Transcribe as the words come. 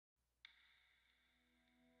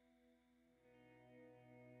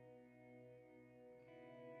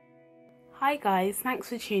Hi guys, thanks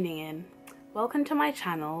for tuning in. Welcome to my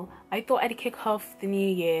channel. I thought I'd kick off the new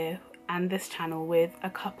year and this channel with a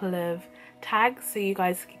couple of tags so you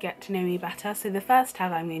guys could get to know me better. So the first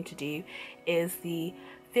tag I'm going to do is the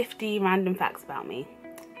 50 random facts about me.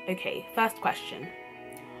 Okay, first question.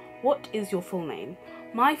 What is your full name?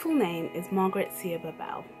 My full name is Margaret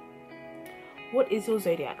Belle. What is your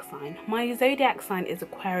zodiac sign? My zodiac sign is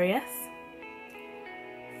Aquarius.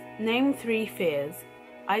 Name 3 fears.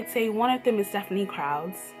 I'd say one of them is definitely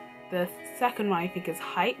crowds, the second one I think is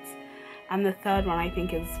heights, and the third one I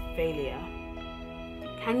think is failure.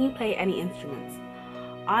 Can you play any instruments?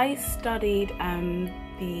 I studied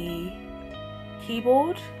the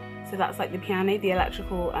keyboard, so that's like the piano, the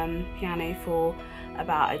electrical piano for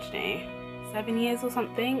about, I don't know, 7 years or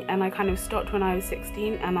something, and I kind of stopped when I was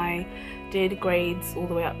 16 and I did grades all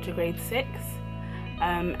the way up to grade 6,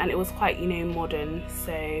 and it was quite, you know, modern,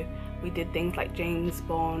 so we did things like James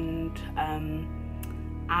Bond,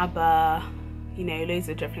 ABBA, you know, loads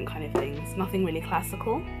of different kind of things, nothing really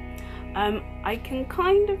classical. I can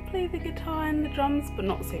kind of play the guitar and the drums, but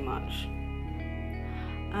not so much.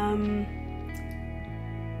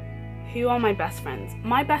 Who are my best friends?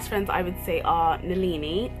 My best friends I would say are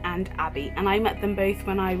Nalini and Abby, and I met them both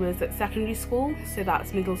when I was at secondary school, so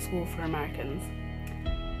that's middle school for Americans.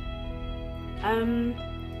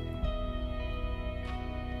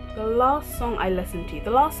 The last song I listened to,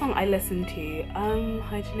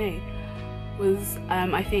 I don't know, was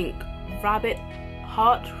I think Rabbit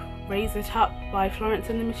Heart Raise It Up by Florence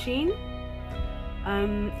and the Machine.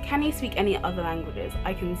 Can you speak any other languages?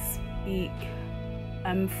 I can speak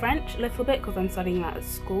French a little bit because I'm studying that at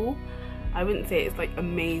school. I wouldn't say it's like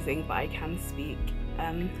amazing, but I can speak.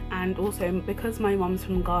 And also because my mum's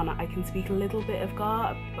from Ghana, I can speak a little bit of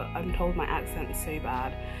Ga, but I'm told my accent's so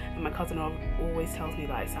bad, and my cousin always tells me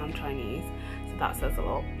that I sound Chinese, so that says a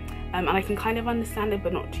lot. And I can kind of understand it,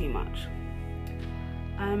 but not too much.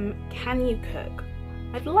 Can you cook?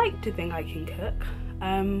 I'd like to think I can cook.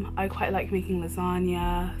 I quite like making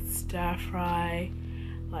lasagna, stir fry,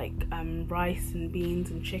 like rice and beans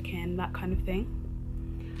and chicken, that kind of thing.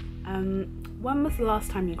 When was the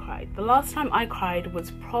last time you cried? The last time I cried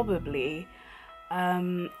was probably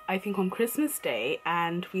I think on Christmas Day,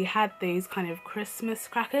 and we had those kind of Christmas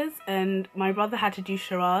crackers and my brother had to do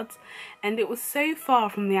charades, and it was so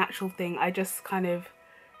far from the actual thing, I just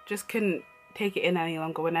couldn't take it in any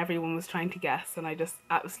longer when everyone was trying to guess, and I just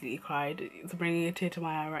absolutely cried. It's bringing a tear to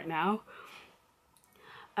my eye right now.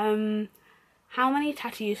 How many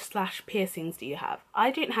tattoos / piercings do you have?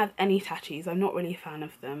 I don't have any tattoos. I'm not really a fan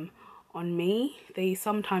of them on me.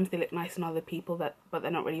 Sometimes they look nice on other people, but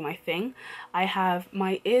they're not really my thing. I have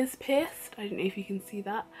my ears pierced. I don't know if you can see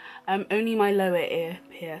that. Only my lower ear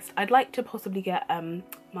pierced. I'd like to possibly get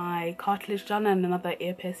my cartilage done and another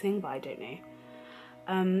ear piercing, but I don't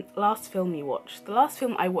know. Last film you watched? The last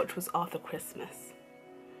film I watched was Arthur Christmas.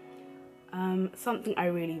 Something I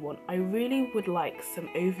really want. I really would like some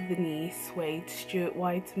over-the-knee suede Stuart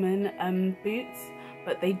Weitzman boots,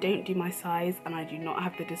 but they don't do my size and I do not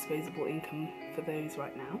have the disposable income for those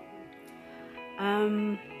right now.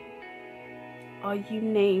 Are you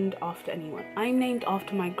named after anyone? I'm named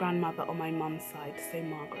after my grandmother on my mum's side, so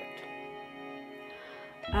Margaret.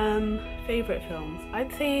 Favourite films?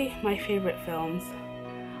 I'd say my favourite films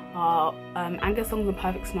are Anger Songs and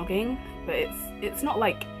Perfect Snogging, but it's not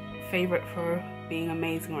like favourite for being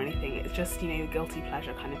amazing or anything, it's just, you know, guilty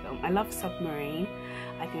pleasure kind of film. I love Submarine,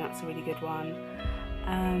 I think that's a really good one.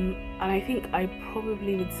 And I think I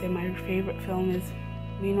probably would say my favourite film is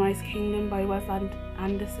Moonrise Kingdom by Wes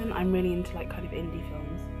Anderson. I'm really into like kind of indie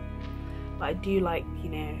films, but I do like, you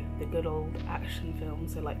know, the good old action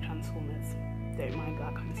films, so like Transformers, don't mind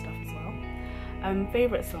that kind of stuff as well.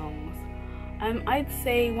 Favourite songs? I'd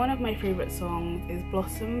say one of my favourite songs is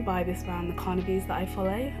Blossom by this band, the Carnabys, that I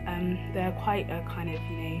follow. They're quite a kind of,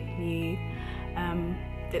 you know, new,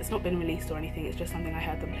 it's not been released or anything, it's just something I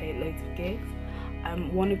heard them play at loads of gigs.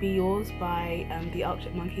 Wanna Be Yours by the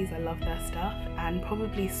Arctic Monkeys, I love their stuff, and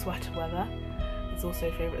probably Sweater Weather is also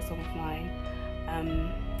a favourite song of mine,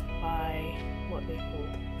 by, what they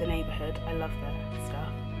called, The Neighbourhood, I love their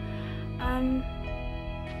stuff.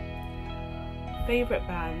 Favourite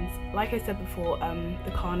bands, like I said before,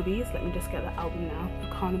 the Carnabys. Let me just get that album now. The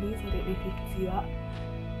Carnabys, I don't know if you can see that.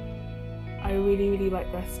 I really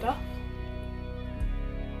like their stuff.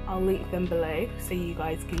 I'll link them below so you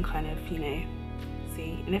guys can kind of, you know,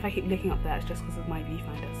 see. And if I keep looking up there, it's just because of my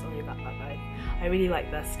viewfinder, sorry about that guys. I really like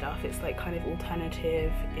their stuff. It's like kind of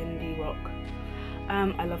alternative indie rock.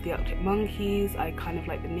 I love the Arctic Monkeys. I kind of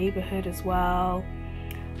like The Neighbourhood as well.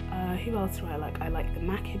 Who else do I like? I like the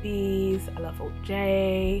Maccabees, I love Old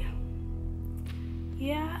J.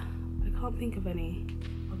 yeah, I can't think of any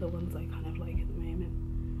other ones I kind of like at the moment.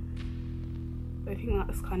 I think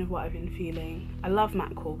that's kind of what I've been feeling. I love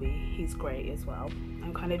Matt Corby, he's great as well.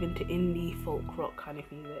 I'm kind of into indie folk rock kind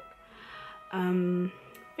of music.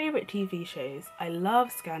 Favourite TV shows. I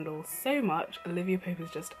love Scandal so much. Olivia Pope is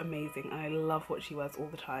just amazing and I love what she wears all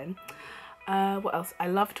the time. What else? I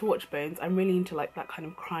love to watch Bones. I'm really into like that kind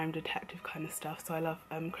of crime detective kind of stuff, so I love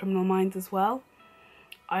Criminal Minds as well.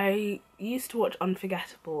 I used to watch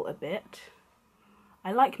Unforgettable a bit.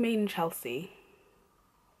 I like Made in Chelsea,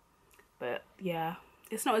 but yeah,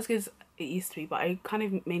 it's not as good as it used to be, but I kind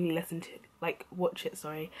of mainly watch it,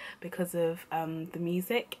 because of the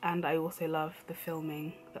music, and I also love the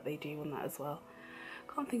filming that they do on that as well.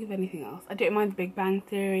 Can't think of anything else. I don't mind The Big Bang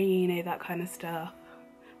Theory, you know, that kind of stuff.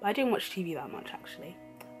 But I don't watch TV that much, actually.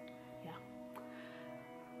 Yeah.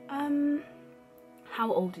 How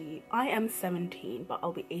old are you? I am 17, but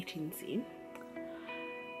I'll be 18 soon.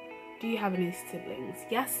 Do you have any siblings?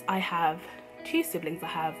 Yes, I have 2 siblings. I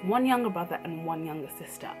have 1 younger brother and 1 younger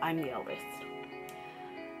sister. I'm the eldest.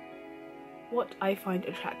 What I find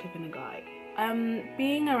attractive in a guy?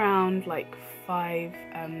 Being around like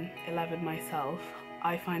 5'11" myself,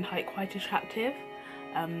 I find height quite attractive.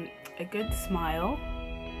 A good smile,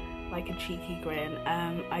 like a cheeky grin.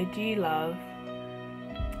 I do love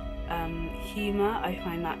humour. I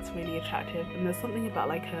find that's really attractive, and there's something about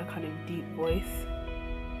like her kind of deep voice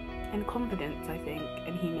and confidence, I think,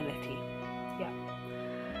 and humility. Yeah.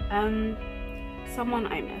 Someone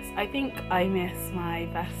I miss. I think I miss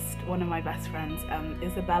one of my best friends,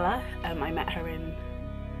 Isabella. I met her in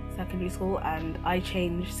secondary school and I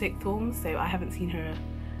changed sixth form, so I haven't seen her.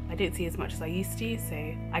 I don't see as much as I used to, so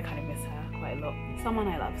I kind of miss her quite a lot. Someone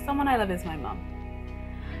I love. Someone I love is my mum.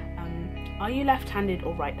 Are you left-handed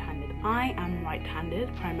or right-handed? I am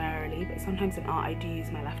right-handed primarily, but sometimes in art I do use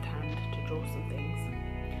my left hand to draw some things.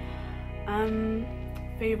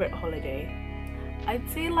 Favourite holiday? I'd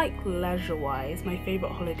say like leisure-wise, my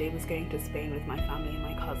favourite holiday was going to Spain with my family and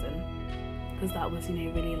my cousin, because that was, you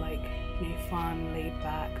know, really like, you know, fun, laid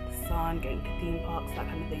back, the sun, going to theme parks, that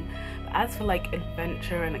kind of thing. But as for like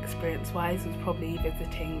adventure and experience-wise, it was probably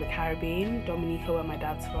visiting the Caribbean, Dominica, where my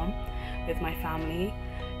dad's from, with my family.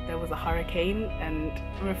 There was a hurricane, and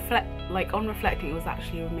on reflecting, it was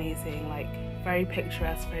actually amazing, like very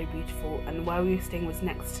picturesque, very beautiful. And where we were staying was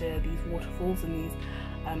next to these waterfalls and these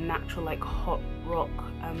natural like hot rock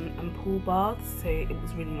and pool baths, so it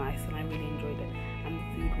was really nice and I really enjoyed it, and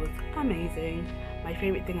the food was amazing. My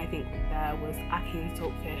favourite thing I think there was ackee and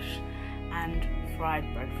saltfish and fried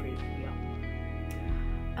breadfruit. Yeah.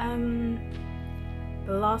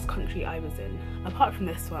 The last country I was in, apart from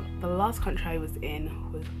this one, the last country I was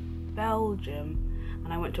in was Belgium,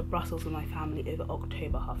 and I went to Brussels with my family over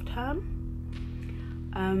October half term.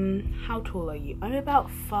 How tall are you? I'm about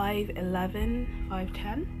 5'11",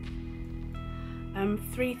 5'10".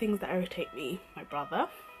 3 things that irritate me: my brother,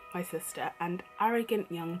 my sister, and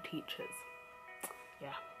arrogant young teachers.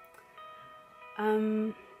 Yeah.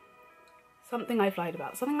 Something I've lied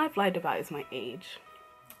about. Something I've lied about is my age,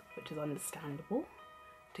 which is understandable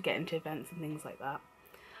to get into events and things like that.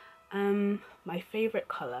 My favourite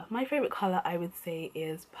colour. My favourite colour I would say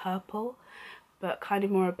is purple, but kind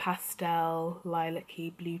of more a pastel,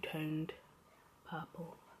 lilac-y, blue-toned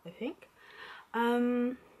purple, I think.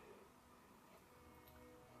 An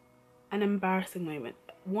embarrassing moment.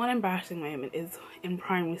 One embarrassing moment is in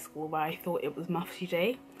primary school, where I thought it was Mufti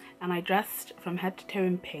Day, and I dressed from head to toe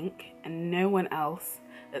in pink, and no one else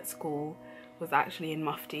at school was actually in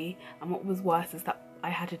Mufti. And what was worse is that I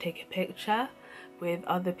had to take a picture with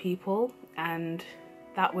other people, and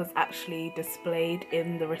that was actually displayed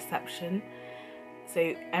in the reception,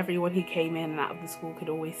 so everyone who came in and out of the school could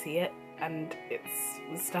always see it, and it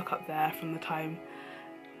was stuck up there from the time,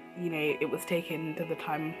 you know, it was taken to the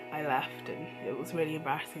time I left, and it was really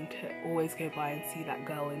embarrassing to always go by and see that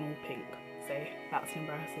girl in all pink. So that's an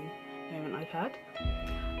embarrassing moment I've had.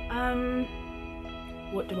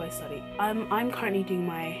 What do I study? I'm currently doing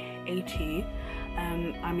my A2.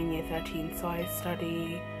 I'm in year 13, so I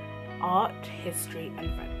study art, history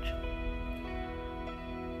and French.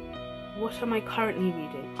 What am I currently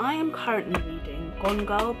reading? I am currently reading Gone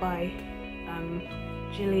Girl by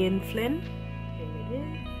Gillian Flynn. Here it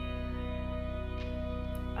is.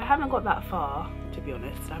 I haven't got that far, to be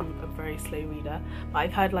honest. I'm a very slow reader, but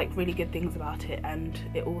I've heard like really good things about it, and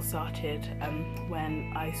it all started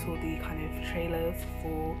when I saw the kind of trailers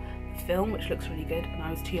for the film, which looks really good, and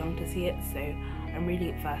I was too young to see it, so I'm reading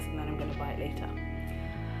it first and then I'm going to buy it later.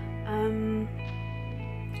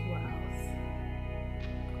 What else?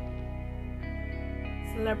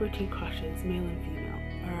 Celebrity crushes, male and female.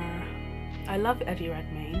 I love Eddie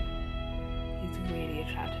Redmayne. He's really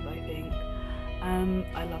attractive, I think.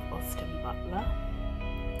 I love Austin Butler.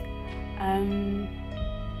 I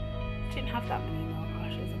didn't have that many male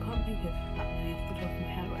crushes. I can't think of that many off the top of my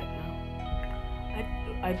head right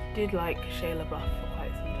now. I did like Shayla Buff for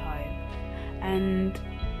quite some time, and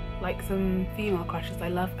like some female crushes. I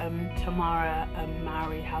love Tamara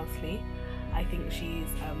Mowry Housley. I think she's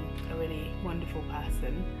a really wonderful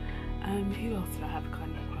person. Who else did I have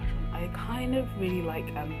kind of a crush on? I kind of really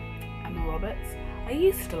like Emma Roberts. I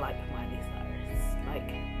used to like Miley Cyrus,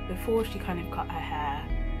 like before she kind of cut her hair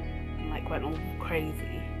and like went all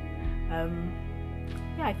crazy.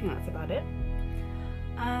 Yeah, I think that's about it.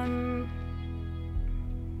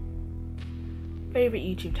 Favorite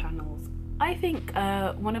YouTube channels. I think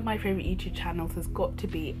one of my favorite YouTube channels has got to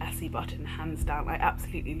be Essie Button, hands down. I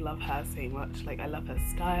absolutely love her so much. Like, I love her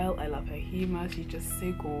style, I love her humour, she's just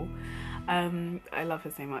so cool. I love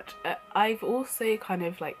her so much. I've also kind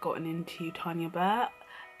of like gotten into Tanya Burr. I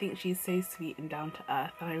think she's so sweet and down to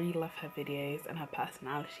earth, and I really love her videos and her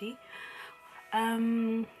personality. I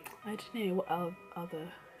don't know what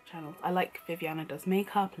other channels. I like Viviana Does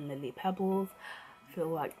Makeup and Lily Pebbles. I feel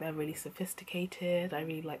like they're really sophisticated. I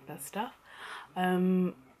really like their stuff.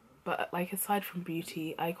 But like aside from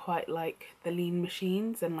beauty, I quite like the Lean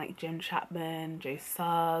Machines and like Jen Chapman, Joe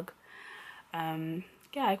Sugg.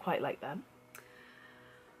 Yeah, I quite like them.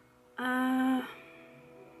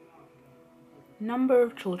 Number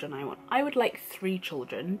of children I want. I would like 3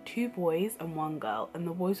 children, 2 boys and 1 girl, and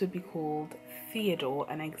the boys would be called Theodore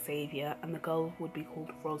and Xavier, and the girl would be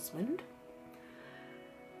called Rosamond.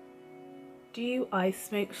 Do I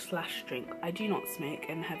smoke/drink? I do not smoke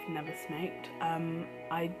and have never smoked.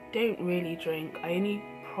 I don't really drink. I only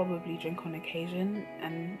probably drink on occasion,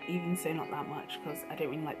 and even so not that much because I don't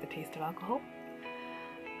really like the taste of alcohol.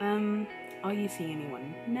 Are you seeing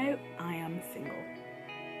anyone? No, I am single.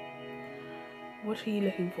 What are you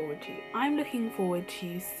looking forward to? I'm looking forward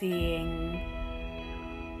to seeing,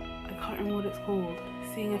 I can't remember what it's called,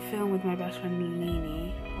 seeing a film with my best friend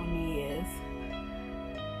Nini on New Year's.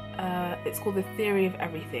 It's called The Theory of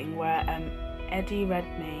Everything, where Eddie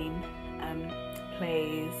Redmayne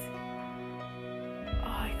plays,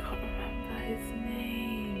 I can't remember his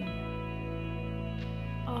name.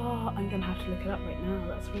 Oh, I'm gonna have to look it up right now.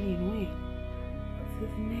 That's really annoying. What's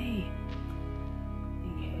his name?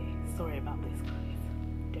 Okay, sorry about this, guys.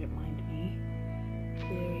 Don't mind me.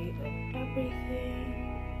 Theory of Everything.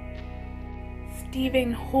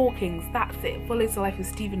 Stephen Hawking. That's it. Follows the life of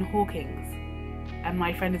Stephen Hawking. And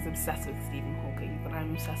my friend is obsessed with Stephen Hawking, but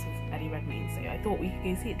I'm obsessed with Eddie Redmayne, so I thought we could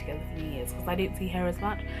go see it together for New Year's, because I don't see her as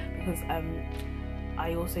much, because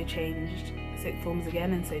I also changed sixth forms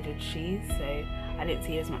again, and so did she, so I didn't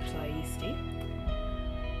see her as much as I used to.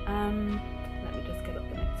 Let me just get up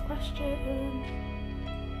the next question.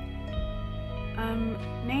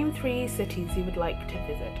 Name 3 cities you would like to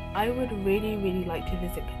visit. I would really like to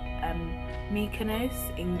visit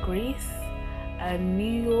Mykonos in Greece,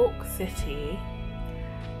 New York City,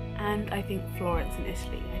 and I think Florence in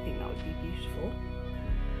Italy. I think that would be beautiful.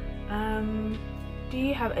 Do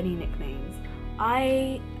you have any nicknames?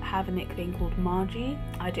 I have a nickname called Margie.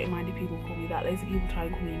 I don't mind if people call me that. Loads of people try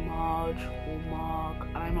and call me Marge or Marg,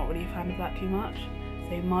 and I'm not really a fan of that too much.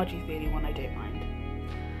 So Margie's the only one I don't mind.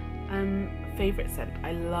 Favourite scent.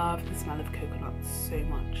 I love the smell of coconuts so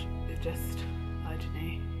much. It's just, I don't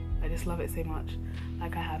know, I just love it so much.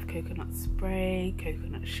 Like, I have coconut spray,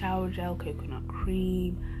 coconut shower gel, coconut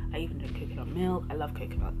cream. I even drink coconut milk. I love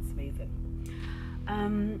coconuts, it's amazing.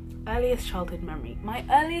 Earliest childhood memory. My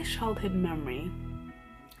earliest childhood memory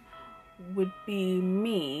would be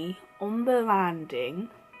me on the landing,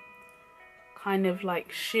 kind of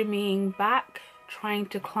like shimmying back, trying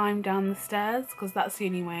to climb down the stairs, because that's the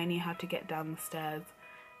only way I knew how to get down the stairs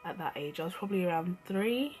at that age. I was probably around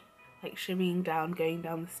 3, like shimmying down, going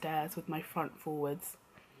down the stairs with my front forwards.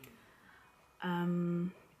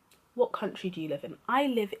 What country do you live in? I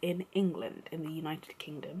live in England, in the United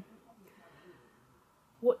Kingdom.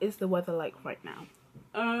 What is the weather like right now?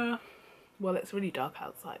 Well, it's really dark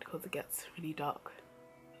outside because it gets really dark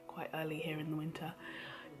quite early here in the winter.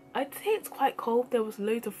 I'd say it's quite cold. There was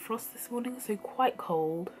loads of frost this morning, so quite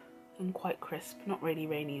cold and quite crisp, not really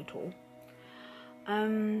rainy at all.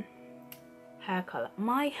 Hair colour.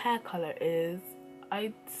 My hair colour is,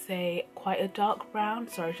 I'd say, quite a dark brown.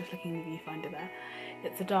 Sorry, I was just looking in the viewfinder there.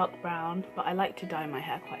 It's a dark brown, but I like to dye my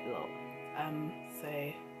hair quite a lot. So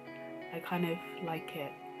I kind of like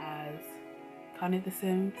it as kind of the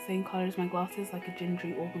same colour as my glasses, like a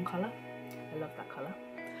gingery auburn colour. I love that colour.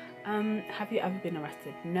 Have you ever been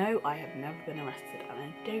arrested? No, I have never been arrested, and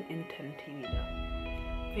I don't intend to either.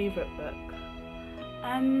 Favourite book?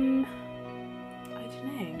 I don't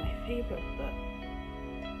know, my favourite book.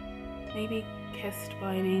 Maybe Kissed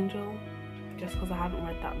by an Angel, just because I haven't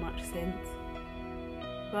read that much since.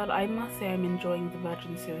 But I must say I'm enjoying The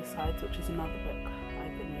Virgin Suicides, which is another book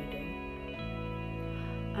I've been reading.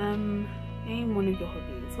 Name one of your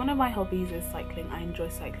hobbies. One of my hobbies is cycling. I enjoy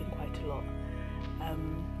cycling quite a lot.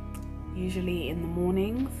 Usually in the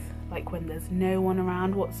mornings, like when there's no one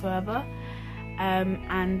around whatsoever.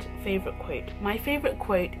 And favourite quote. My favourite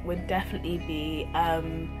quote would definitely be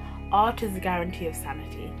art is the guarantee of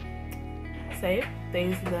sanity. So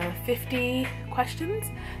those are the 50 questions.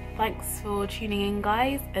 Thanks for tuning in,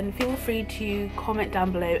 guys, and feel free to comment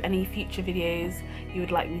down below any future videos you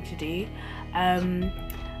would like me to do.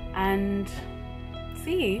 And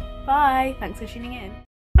see you. Bye. Thanks for tuning in.